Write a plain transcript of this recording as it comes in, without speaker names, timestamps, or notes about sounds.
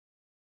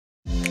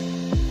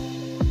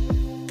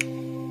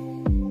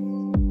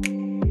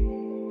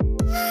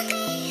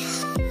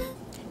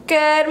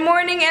Good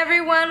morning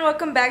everyone,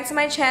 welcome back to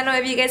my channel.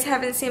 If you guys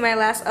haven't seen my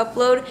last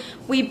upload,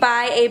 we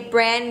buy a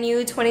brand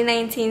new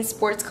 2019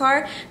 sports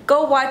car.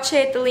 Go watch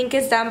it, the link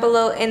is down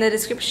below in the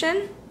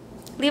description.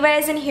 Levi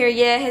isn't here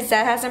yet, his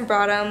dad hasn't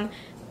brought him.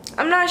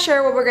 I'm not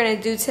sure what we're gonna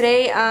do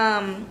today.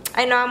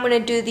 I know I'm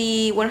gonna do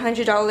the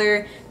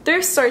 $100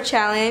 thrift store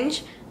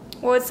challenge.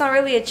 Well, it's not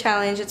really a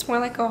challenge, it's more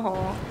like a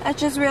haul. I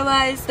just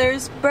realized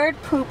there's bird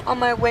poop on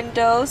my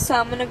window, so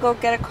I'm gonna go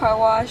get a car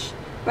wash.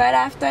 Right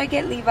after I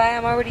get Levi,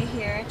 I'm already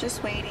here,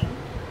 just waiting.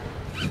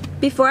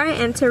 Before I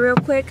enter real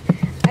quick,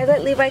 I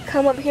let Levi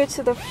come up here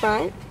to the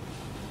front.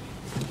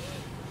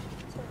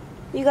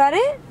 You got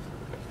it?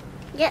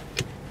 Yep.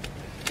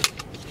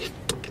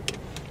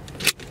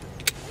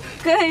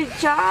 Good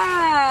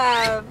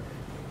job!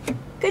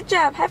 Good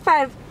job, high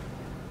five.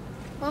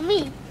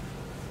 Mommy.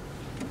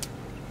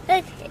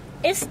 Look,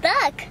 it's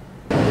stuck.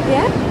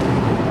 Yeah?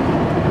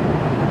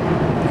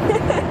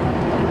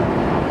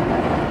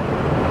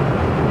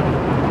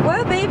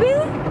 What, baby?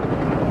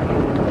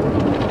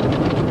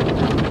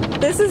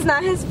 This is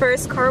not his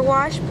first car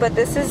wash, but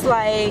this is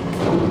like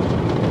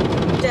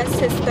just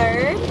his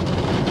third.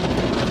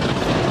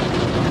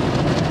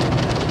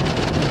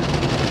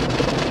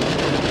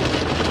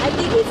 I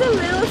think he's a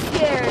little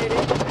scared.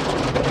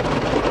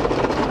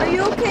 Are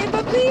you okay,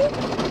 puppy?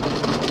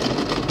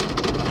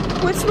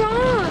 What's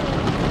wrong?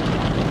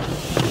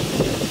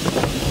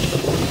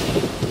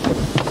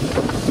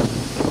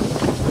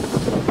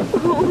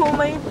 Oh,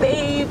 my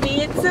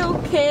baby, it's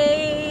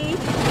okay.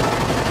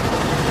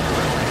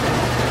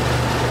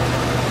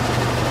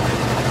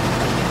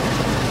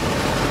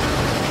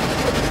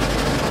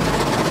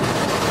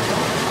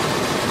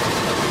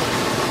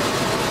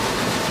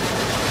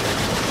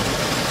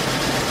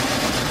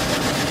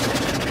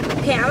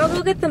 Okay, I'm gonna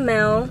go get the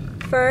mail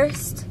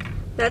first.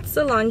 That's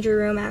the laundry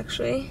room,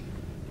 actually.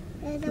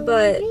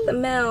 But the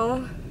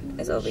mail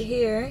is over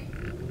here.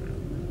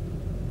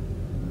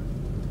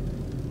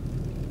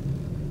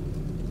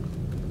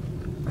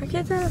 Our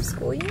kids out of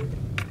school yet?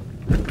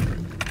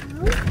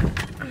 No.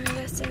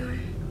 Yes, they were.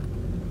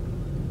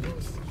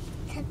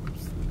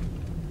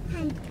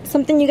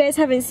 Something you guys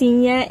haven't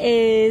seen yet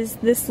is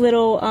this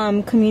little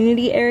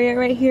community area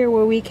right here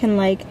where we can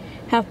like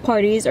have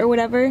parties or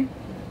whatever.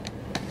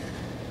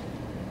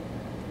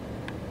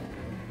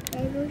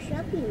 Go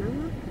shopping,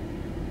 Mama.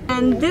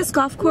 And this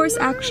golf course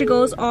actually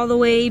goes all the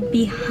way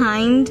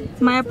behind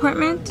my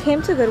apartment.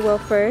 Came to Goodwill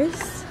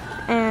first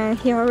and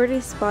he already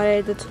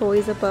spotted the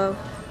toys above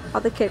all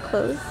the kid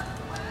clothes.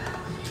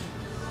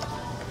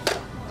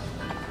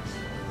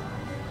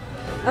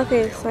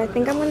 Okay, so I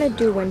think I'm gonna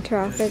do winter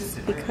outfits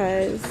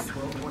because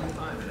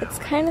it's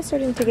kind of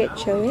starting to get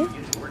chilly.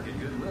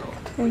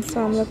 And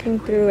so I'm looking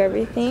through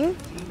everything.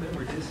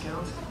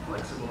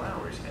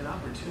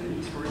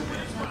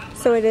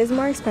 So it is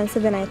more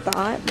expensive than I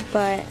thought,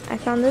 but I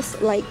found this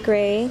light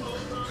gray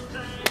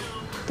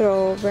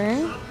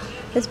throwover,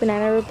 this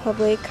Banana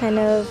Republic kind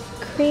of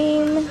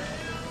cream,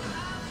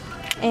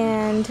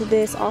 and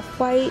this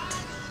off-white.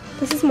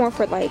 This is more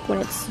for like when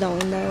it's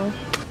snowing though.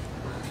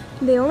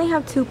 They only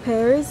have 2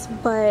 pairs,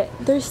 but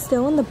they're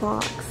still in the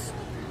box.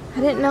 I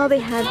didn't know they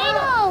had.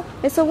 Play-Doh.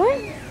 It's a what?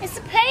 It's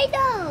a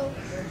Play-Doh.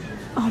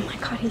 Oh my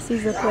god, he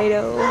sees the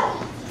Play-Doh.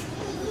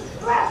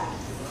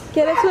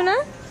 Get it, Tuna?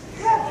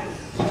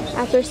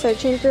 After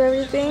searching through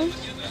everything,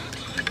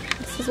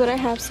 this is what I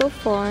have so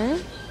far.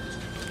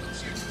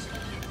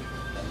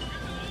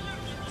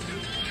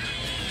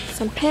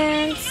 Some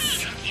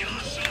pants.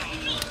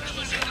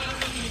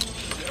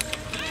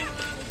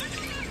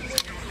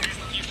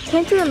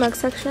 Came to the mug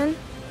section.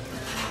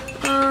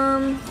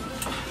 I'm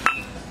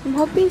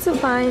hoping to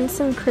find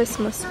some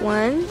Christmas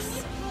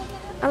ones.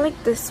 I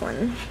like this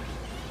one.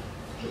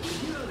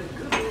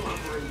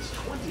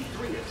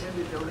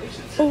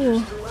 Oh,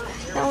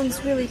 that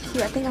one's really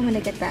cute. I think I'm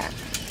gonna get that.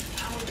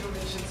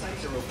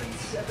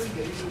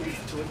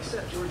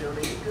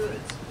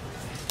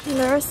 And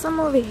there are some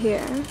over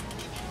here.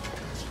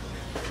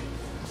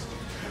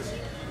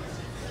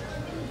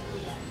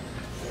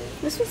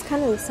 This one's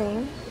kind of the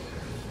same.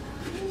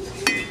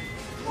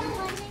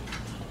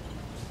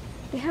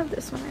 They have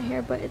this one right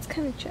here, but it's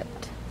kind of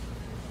chipped.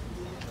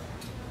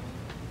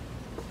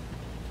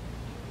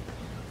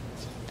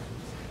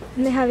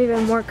 And they have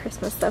even more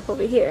Christmas stuff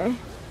over here.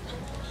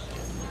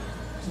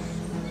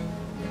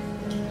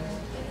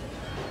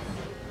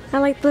 I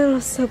like the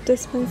little soap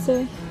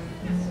dispenser.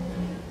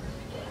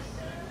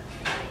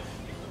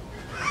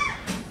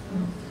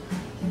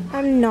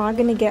 I'm not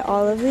gonna get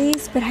all of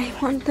these, but I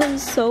want them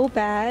so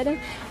bad.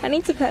 I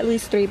need to put at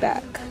least 3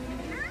 back.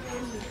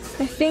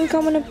 I think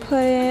I'm gonna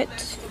put...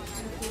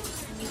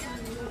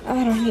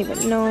 I don't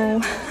even know.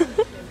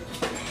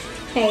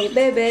 Hey,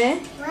 baby.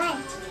 What?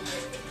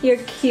 You're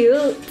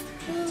cute.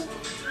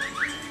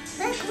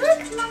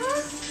 Look,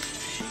 Mama.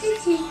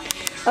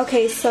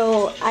 Okay,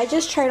 so I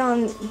just tried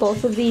on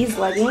both of these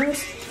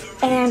leggings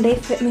and they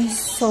fit me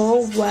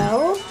so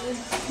well.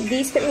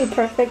 These fit me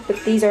perfect,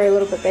 but these are a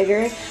little bit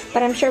bigger.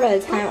 But I'm sure by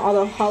the time all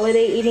the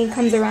holiday eating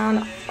comes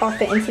around, I'll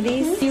fit into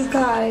these. You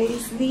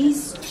guys,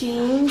 these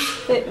jeans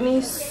fit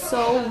me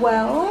so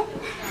well.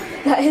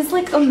 That is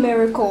like a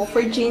miracle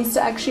for jeans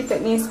to actually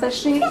fit me,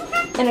 especially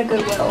in a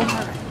Goodwill.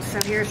 So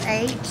here's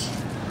 8,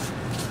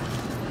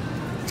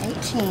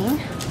 18,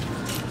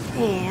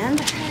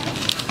 and...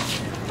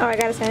 Oh, I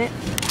gotta sign it?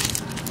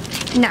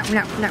 No,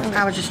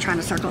 I was just trying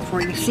to circle it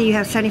for you. See, you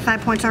have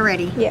 75 points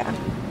already. Yeah.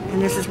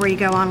 And this is where you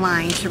go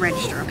online to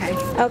register, okay?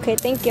 Okay,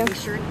 thank you.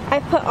 Sure. I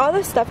put all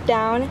the stuff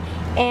down,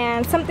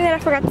 and something that I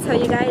forgot to tell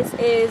you guys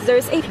is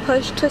there's a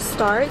push to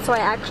start, so I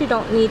actually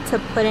don't need to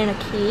put in a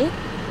key.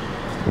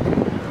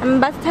 I'm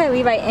about to tie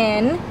Levi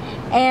in,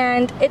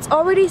 and it's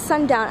already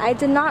sundown. I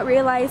did not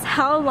realize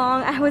how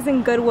long I was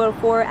in Goodwill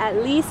for.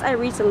 At least I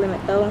reached the limit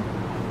though.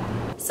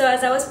 So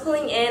as I was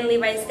pulling in,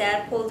 Levi's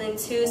dad pulled in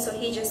too, so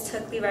he just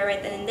took Levi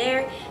right then and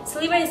there. So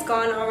Levi's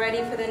gone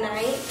already for the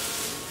night.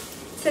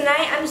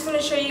 Tonight I'm just going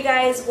to show you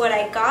guys what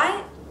I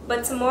got,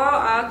 but tomorrow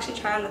I'll actually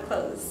try on the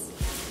clothes.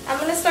 I'm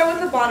going to start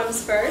with the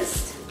bottoms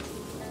first.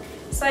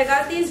 So I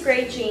got these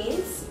gray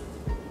jeans.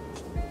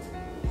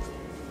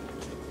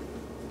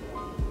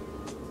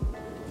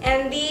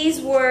 And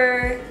these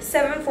were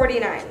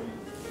 $7.49.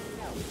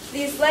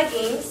 These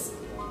leggings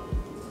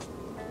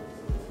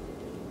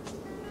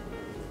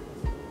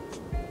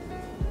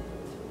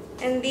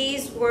and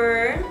these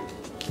were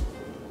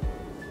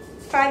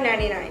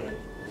 $5.99.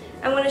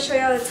 I'm going to show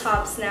y'all the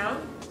tops now.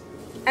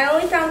 I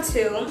only found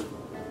 2.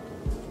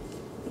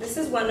 This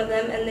is one of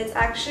them, and it's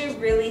actually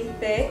really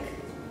thick.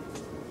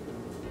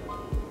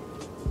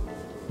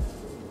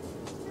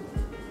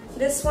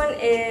 This one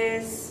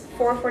is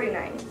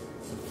 $4.49.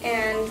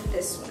 And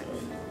this one.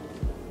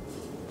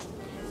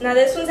 Now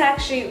this one's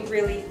actually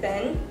really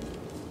thin,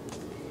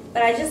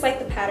 but I just like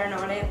the pattern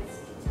on it.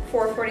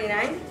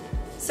 $4.49.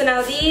 So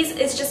now these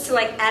is just to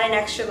like add an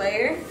extra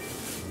layer.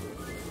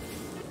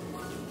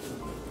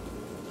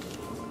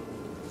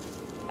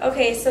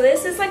 Okay, so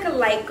this is like a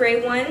light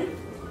gray one.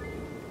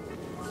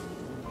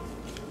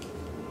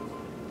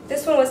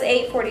 This one was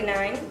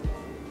 $8.49,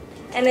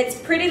 and it's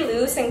pretty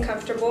loose and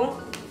comfortable.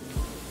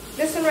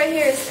 This one right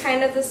here is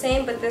kind of the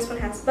same, but this one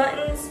has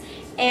buttons,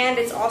 and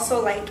it's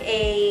also like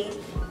a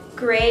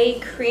gray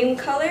cream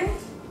color.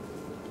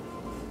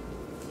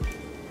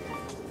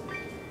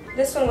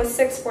 This one was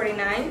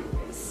 $6.49.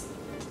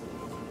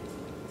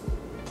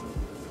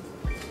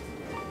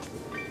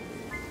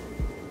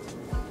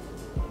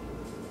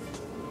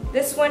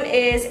 This one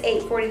is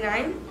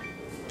 $8.49.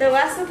 The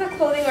last of the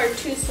clothing are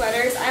 2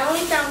 sweaters. I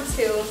only found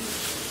 2.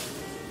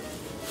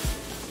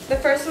 The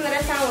first one that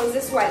I found was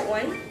this white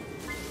one.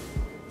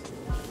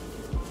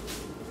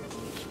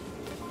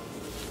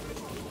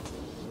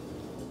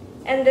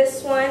 And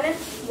this one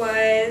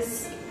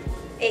was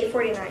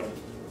 $8.49.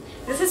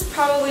 This is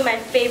probably my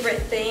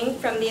favorite thing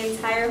from the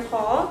entire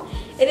haul.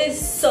 It is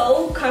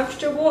so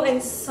comfortable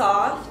and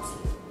soft.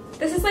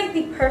 This is like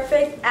the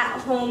perfect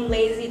at-home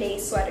lazy day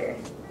sweater.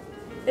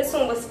 This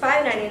one was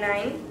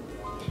 $5.99.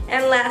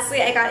 And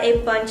lastly, I got a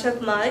bunch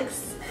of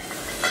mugs.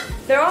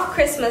 They're all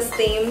Christmas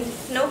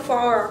themed, no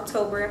fall or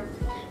October.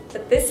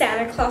 But this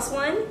Santa Claus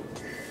one,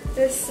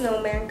 this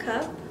snowman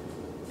cup,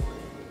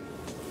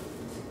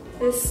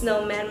 this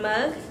snowman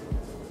mug,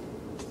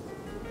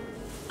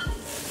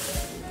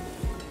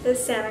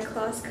 this Santa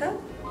Claus cup,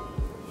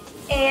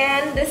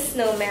 and this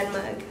snowman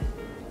mug.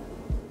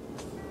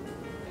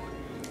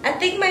 I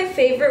think my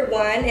favorite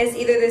one is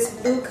either this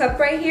blue cup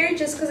right here,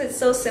 just because it's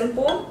so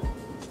simple,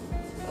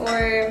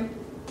 or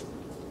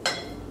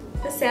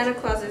the Santa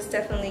Claus is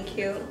definitely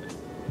cute.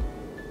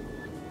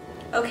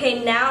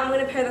 Okay, now I'm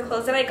going to pair the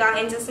clothes that I got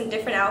into some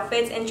different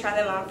outfits and try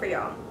them on for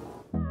y'all.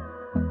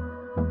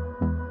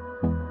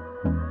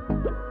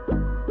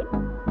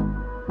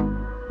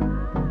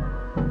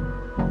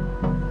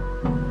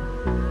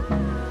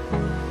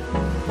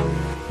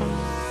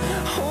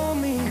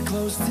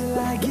 Till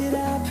I get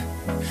up,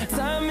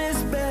 time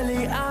is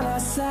barely on our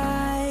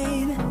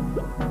side.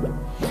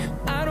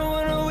 I don't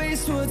wanna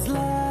waste what's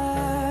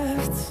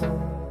left.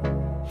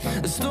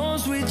 The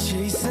storms we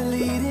chase are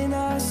leading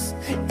us,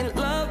 and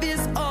love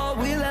is all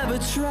we'll ever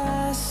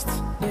trust.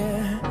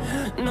 Yeah,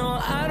 no,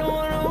 I don't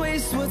wanna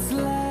waste what's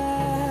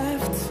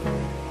left.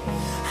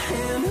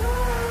 And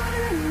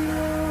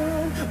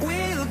on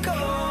we'll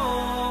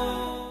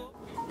go.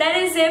 That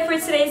is it for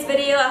today's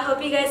video. I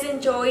hope you guys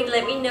enjoyed.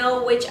 Let me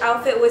know which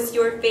outfit was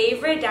your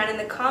favorite down in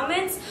the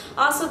comments.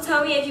 Also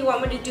tell me if you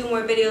want me to do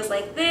more videos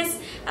like this.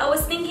 I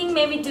was thinking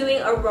maybe doing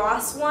a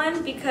Ross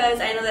one because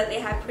I know that they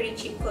have pretty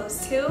cheap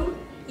clothes too.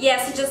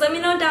 Yeah, so just let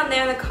me know down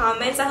there in the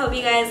comments. I hope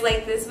you guys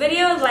like this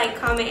video. Like,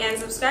 comment, and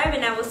subscribe,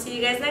 and I will see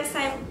you guys next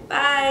time.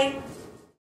 Bye!